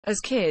As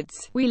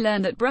kids, we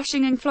learn that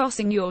brushing and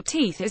flossing your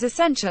teeth is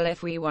essential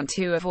if we want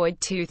to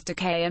avoid tooth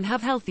decay and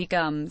have healthy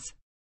gums.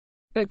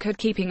 But could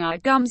keeping our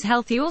gums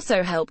healthy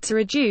also help to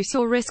reduce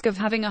your risk of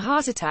having a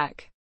heart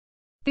attack?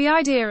 The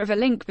idea of a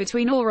link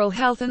between oral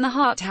health and the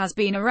heart has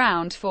been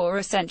around for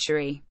a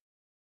century.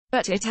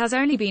 But it has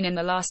only been in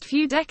the last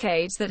few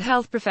decades that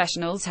health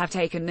professionals have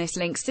taken this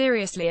link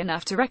seriously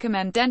enough to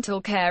recommend dental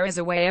care as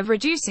a way of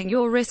reducing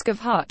your risk of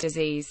heart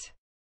disease.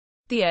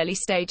 The early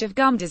stage of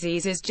gum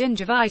disease is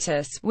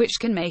gingivitis, which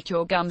can make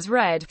your gums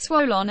red,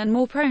 swollen and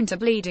more prone to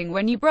bleeding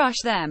when you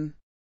brush them.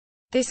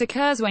 This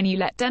occurs when you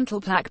let dental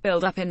plaque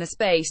build up in the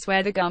space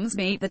where the gums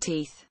meet the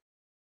teeth.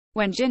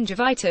 When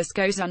gingivitis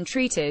goes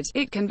untreated,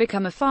 it can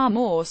become a far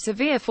more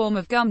severe form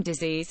of gum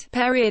disease,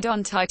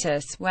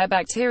 periodontitis, where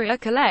bacteria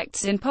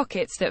collects in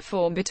pockets that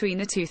form between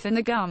the tooth and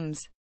the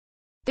gums.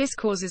 This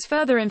causes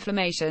further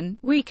inflammation,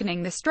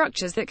 weakening the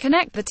structures that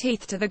connect the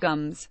teeth to the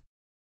gums.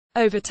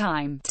 Over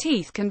time,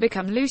 teeth can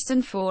become loose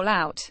and fall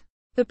out.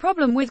 The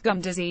problem with gum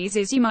disease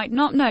is you might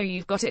not know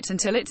you've got it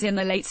until it's in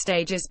the late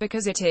stages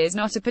because it is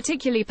not a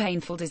particularly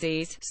painful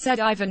disease, said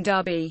Ivan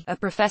Darby, a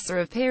professor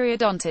of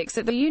periodontics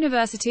at the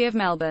University of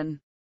Melbourne.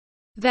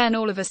 Then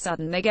all of a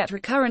sudden they get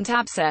recurrent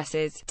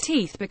abscesses,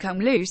 teeth become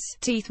loose,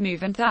 teeth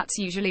move, and that's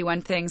usually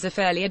when things are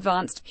fairly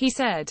advanced, he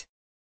said.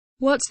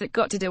 What's that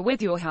got to do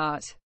with your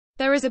heart?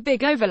 There is a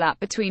big overlap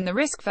between the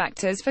risk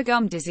factors for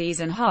gum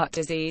disease and heart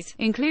disease,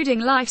 including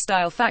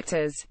lifestyle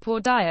factors, poor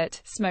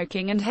diet,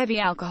 smoking and heavy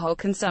alcohol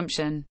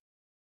consumption.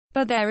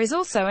 But there is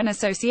also an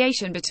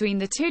association between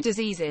the two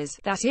diseases,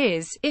 that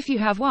is, if you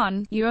have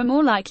one, you are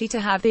more likely to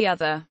have the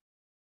other.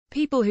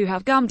 People who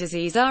have gum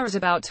disease are at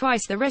about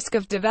twice the risk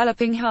of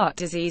developing heart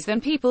disease than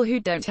people who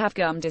don't have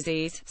gum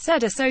disease,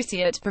 said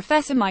Associate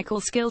Professor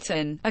Michael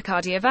Skilton, a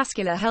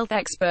cardiovascular health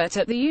expert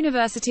at the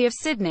University of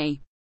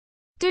Sydney.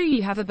 Do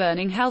you have a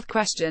burning health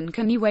question?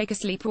 Can you wake a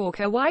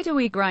sleepwalker? Why do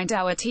we grind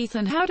our teeth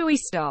and how do we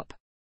stop?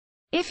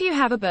 If you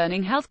have a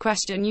burning health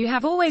question you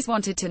have always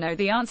wanted to know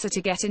the answer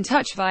to, get in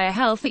touch via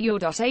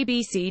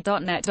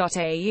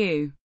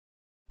health@your.abc.net.au.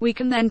 We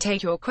can then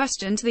take your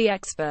question to the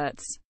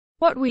experts.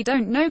 What we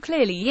don't know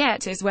clearly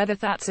yet is whether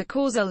that's a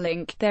causal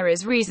link. There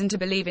is reason to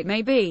believe it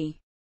may be.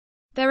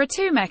 There are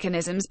two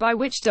mechanisms by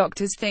which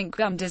doctors think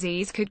gum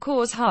disease could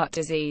cause heart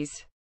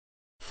disease.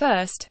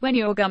 First, when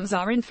your gums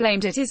are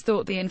inflamed, it is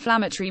thought the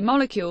inflammatory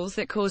molecules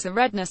that cause the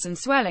redness and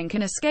swelling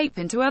can escape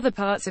into other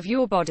parts of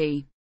your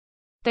body.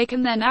 They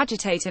can then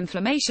agitate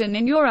inflammation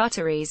in your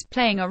arteries,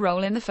 playing a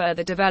role in the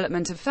further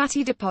development of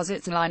fatty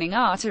deposits lining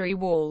artery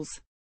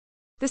walls.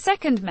 The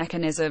second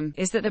mechanism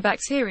is that the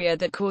bacteria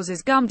that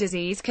causes gum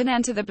disease can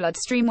enter the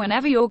bloodstream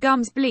whenever your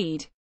gums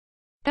bleed.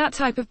 That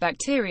type of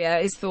bacteria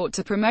is thought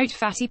to promote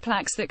fatty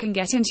plaques that can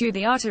get into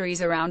the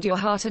arteries around your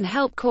heart and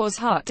help cause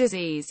heart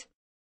disease.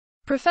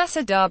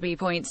 Professor Darby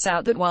points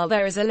out that while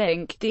there is a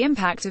link, the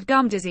impact of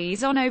gum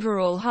disease on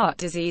overall heart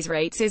disease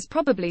rates is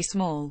probably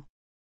small.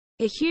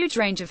 A huge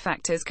range of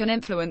factors can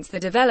influence the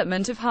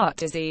development of heart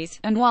disease,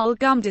 and while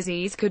gum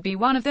disease could be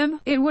one of them,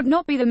 it would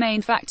not be the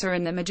main factor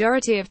in the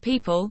majority of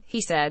people,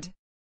 he said.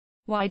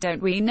 Why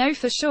don't we know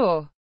for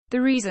sure?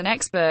 The reason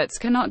experts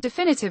cannot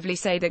definitively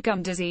say that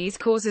gum disease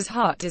causes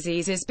heart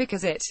disease is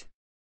because it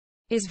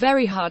is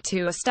very hard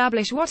to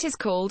establish what is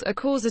called a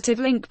causative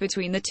link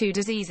between the two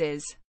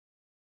diseases.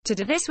 To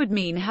do this would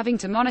mean having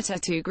to monitor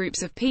two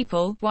groups of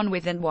people, one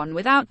with and one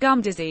without gum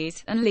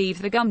disease, and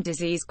leave the gum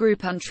disease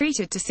group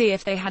untreated to see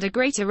if they had a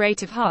greater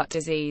rate of heart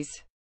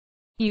disease.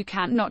 You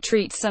can't not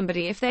treat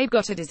somebody if they've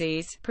got a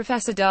disease,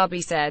 Professor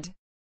Darby said.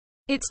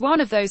 It's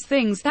one of those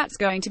things that's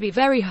going to be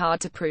very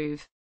hard to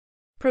prove.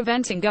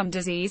 Preventing gum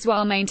disease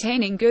while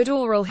maintaining good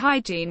oral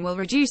hygiene will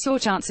reduce your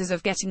chances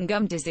of getting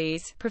gum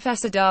disease,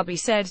 Professor Darby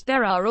said.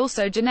 There are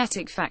also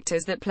genetic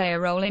factors that play a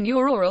role in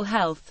your oral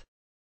health.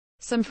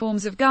 Some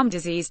forms of gum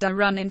disease do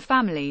run in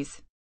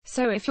families.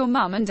 So if your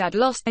mum and dad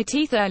lost their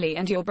teeth early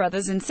and your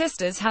brothers and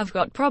sisters have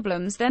got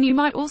problems, then you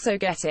might also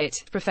get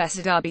it,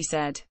 Professor Darby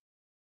said.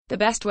 The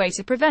best way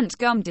to prevent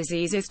gum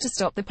disease is to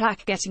stop the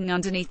plaque getting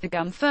underneath the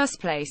gum first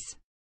place.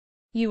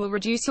 You will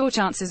reduce your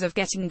chances of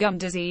getting gum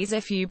disease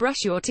if you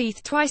brush your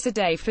teeth twice a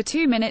day for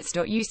 2 minutes.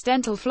 Use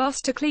dental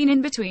floss to clean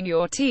in between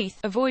your teeth.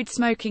 Avoid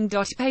smoking.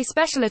 Pay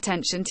special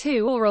attention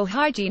to oral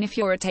hygiene if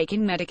you're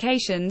taking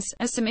medications,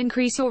 as some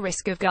increase your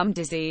risk of gum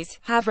disease.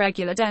 Have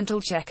regular dental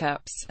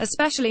checkups,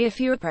 especially if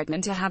you are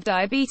pregnant or have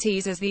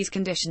diabetes, as these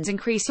conditions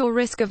increase your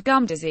risk of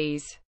gum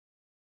disease.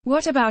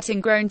 What about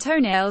ingrown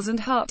toenails and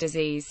heart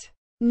disease?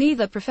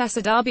 Neither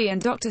Professor Darby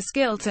and Dr.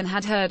 Skilton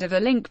had heard of a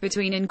link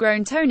between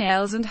ingrown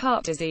toenails and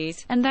heart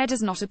disease, and there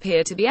does not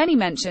appear to be any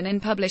mention in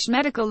published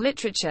medical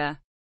literature.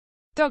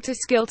 Dr.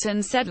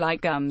 Skilton said,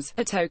 like gums,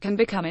 a toe can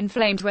become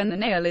inflamed when the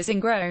nail is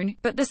ingrown,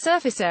 but the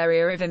surface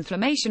area of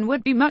inflammation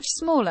would be much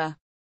smaller.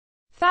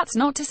 That's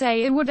not to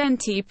say it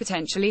wouldn't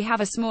potentially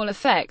have a small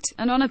effect,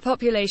 and on a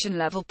population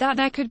level, that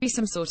there could be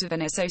some sort of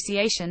an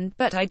association,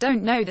 but I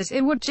don't know that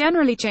it would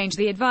generally change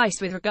the advice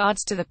with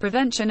regards to the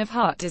prevention of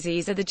heart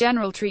disease or the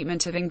general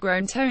treatment of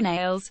ingrown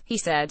toenails, he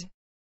said.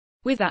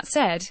 With that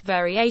said,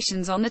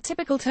 variations on the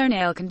typical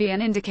toenail can be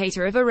an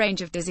indicator of a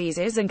range of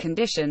diseases and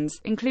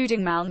conditions,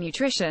 including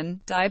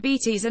malnutrition,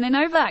 diabetes and an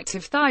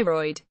overactive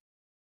thyroid.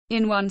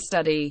 In one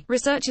study,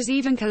 researchers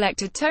even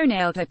collected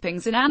toenail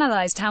clippings and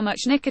analyzed how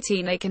much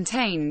nicotine they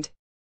contained.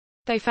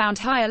 They found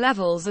higher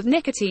levels of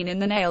nicotine in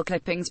the nail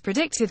clippings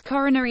predicted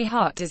coronary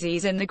heart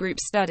disease in the group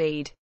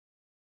studied.